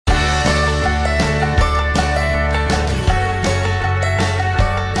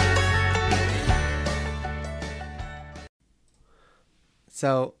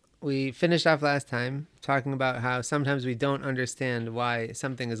So we finished off last time talking about how sometimes we don't understand why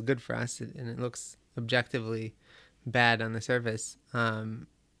something is good for us and it looks objectively bad on the surface.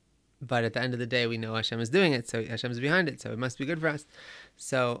 But at the end of the day, we know Hashem is doing it, so Hashem is behind it, so it must be good for us.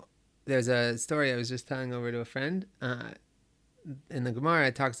 So there's a story I was just telling over to a friend. In the Gemara,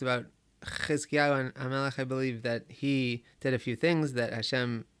 it talks about Chizkiyahu and Hamelech. I believe that he did a few things that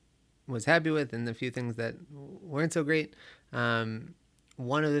Hashem was happy with and a few things that weren't so great.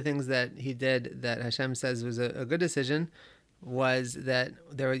 One of the things that he did that Hashem says was a good decision was that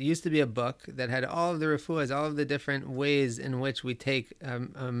there used to be a book that had all of the refuahs, all of the different ways in which we take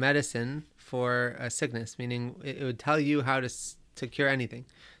a medicine for a sickness, meaning it would tell you how to cure anything.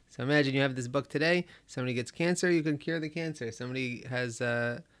 So imagine you have this book today, somebody gets cancer, you can cure the cancer. Somebody has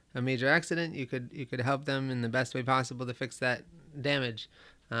a major accident, you could help them in the best way possible to fix that damage.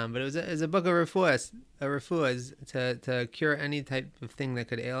 But it was a book of refuahs to cure any type of thing that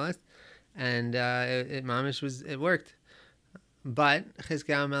could ail us, and it worked. But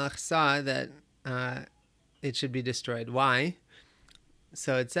Chizkiyahu Melech saw that it should be destroyed. Why?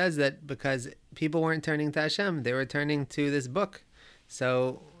 So it says that because people weren't turning to Hashem, they were turning to this book.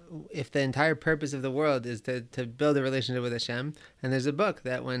 So if the entire purpose of the world is to build a relationship with Hashem, and there's a book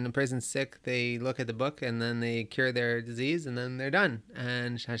that when a person's sick, they look at the book and then they cure their disease and then they're done.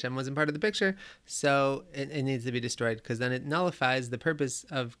 And Hashem wasn't part of the picture, so it needs to be destroyed because then it nullifies the purpose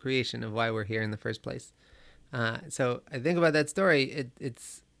of creation, of why we're here in the first place. So I think about that story,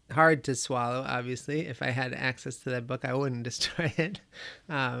 it's hard to swallow, obviously. If I had access to that book, I wouldn't destroy it,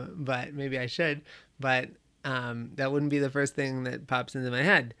 but maybe I should. But that wouldn't be the first thing that pops into my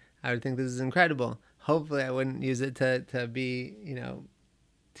head. I would think this is incredible. Hopefully I wouldn't use it to be,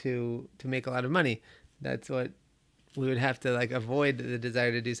 to make a lot of money. That's what we would have to avoid, the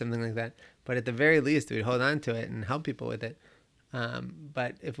desire to do something like that. But at the very least, we'd hold on to it and help people with it.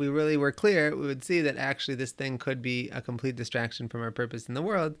 But if we really were clear, we would see that actually this thing could be a complete distraction from our purpose in the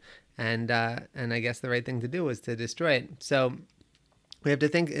world. And I guess the right thing to do was to destroy it. So we have to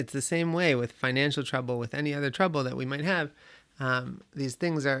think it's the same way with financial trouble, with any other trouble that we might have. These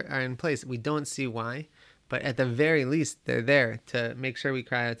things are in place. We don't see why, but at the very least, they're there to make sure we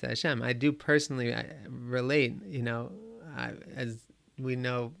cry out to Hashem. I do personally relate, as we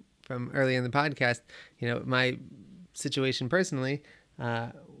know from early in the podcast, my situation personally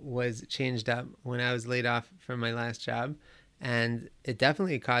was changed up when I was laid off from my last job. And it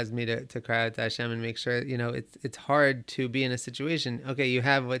definitely caused me to cry out to Hashem and make sure, it's hard to be in a situation. Okay, you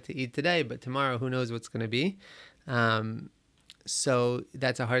have what to eat today, but tomorrow, who knows what's going to be. So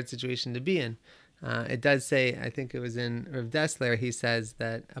that's a hard situation to be in. It does say, I think it was in Rav Dessler, he says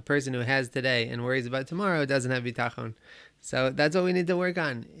that a person who has today and worries about tomorrow doesn't have bitachon. So that's what we need to work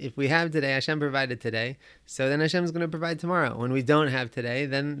on. If we have today, Hashem provided today, so then Hashem's going to provide tomorrow. When we don't have today,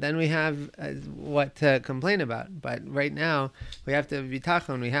 then we have what to complain about. But right now, we have to have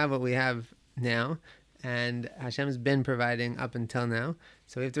bitachon. We have what we have now, and Hashem's been providing up until now.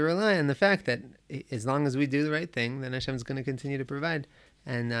 So we have to rely on the fact that as long as we do the right thing, then Hashem's going to continue to provide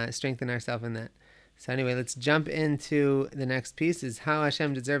and strengthen ourselves in that. So anyway, let's jump into the next piece, is how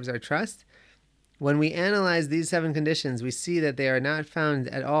Hashem deserves our trust. When we analyze these 7 conditions, we see that they are not found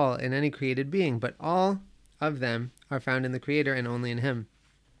at all in any created being, but all of them are found in the Creator and only in Him.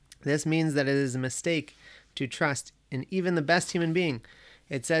 This means that it is a mistake to trust in even the best human being.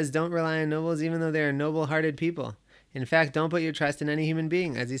 It says, don't rely on nobles even though they are noble-hearted people. In fact, don't put your trust in any human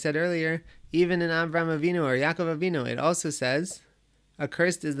being. As he said earlier, even in Avraham Avinu or Yaakov Avinu, it also says,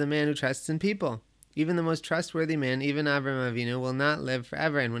 accursed is the man who trusts in people. Even the most trustworthy man, even Avraham Avinu, will not live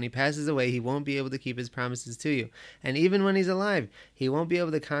forever, and when he passes away, he won't be able to keep his promises to you. And even when he's alive, he won't be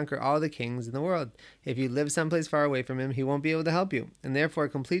able to conquer all the kings in the world. If you live someplace far away from him, he won't be able to help you. And therefore,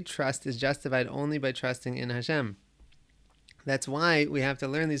 complete trust is justified only by trusting in Hashem. That's why we have to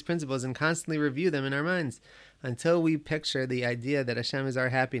learn these principles and constantly review them in our minds until we picture the idea that Hashem is our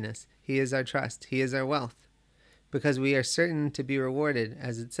happiness, He is our trust, He is our wealth. Because we are certain to be rewarded,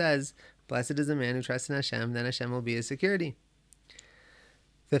 as it says, blessed is the man who trusts in Hashem, then Hashem will be his security.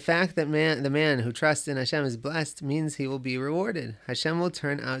 The fact that the man who trusts in Hashem is blessed means he will be rewarded. Hashem will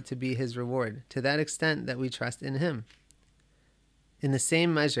turn out to be his reward, to that extent that we trust in Him. In the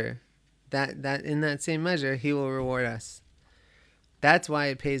same measure, in that same measure, He will reward us. That's why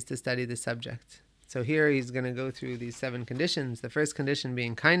it pays to study the subject. So here he's going to go through these 7 conditions. The first condition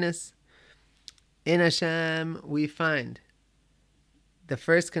being kindness. In Hashem we find the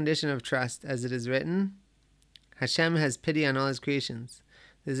first condition of trust, as it is written, Hashem has pity on all His creations.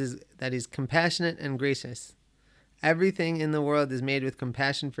 This is that He's compassionate and gracious. Everything in the world is made with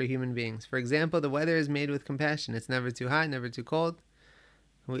compassion for human beings. For example, the weather is made with compassion. It's never too hot, never too cold.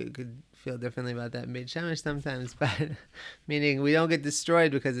 we could feel differently about that in Beit Shemesh sometimes, but meaning we don't get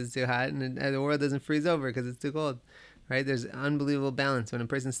destroyed because it's too hot, and the world doesn't freeze over because it's too cold. Right? There's unbelievable balance. When a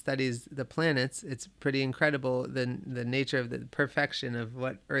person studies the planets, it's pretty incredible the nature of the perfection of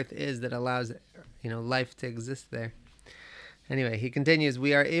what Earth is that allows life to exist there. Anyway, he continues,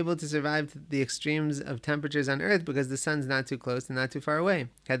 we are able to survive the extremes of temperatures on Earth because the sun's not too close and not too far away.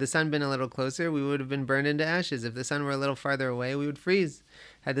 Had the sun been a little closer, we would have been burned into ashes. If the sun were a little farther away, we would freeze.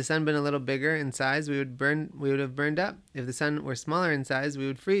 Had the sun been a little bigger in size, we would have burned up. If the sun were smaller in size, we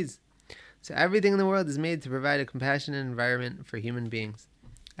would freeze. So everything in the world is made to provide a compassionate environment for human beings.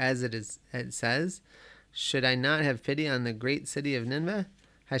 As it says, should I not have pity on the great city of Nineveh?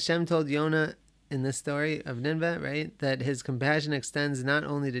 Hashem told Yonah in this story of Nineveh, right, that his compassion extends not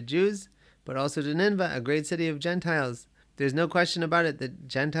only to Jews, but also to Nineveh, a great city of Gentiles. There's no question about it that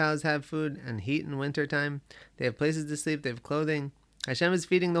Gentiles have food and heat in wintertime. They have places to sleep, they have clothing. Hashem is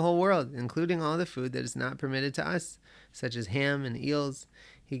feeding the whole world, including all the food that is not permitted to us, such as ham and eels.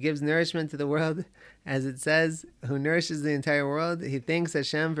 He gives nourishment to the world, as it says, who nourishes the entire world. He thanks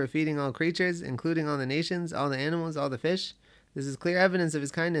Hashem for feeding all creatures, including all the nations, all the animals, all the fish. This is clear evidence of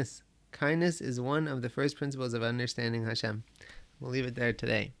his kindness. Kindness is one of the first principles of understanding Hashem. We'll leave it there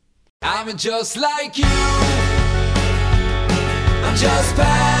today. I'm just like you. I'm just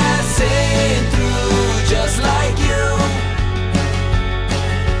passing through, just like you.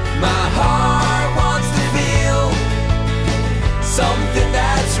 My heart wants to feel something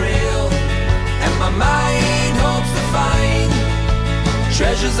that's real, and my mind hopes to find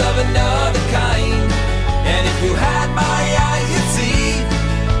treasures of another kind. And if you had my eyes, you'd see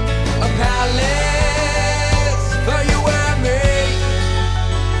a palace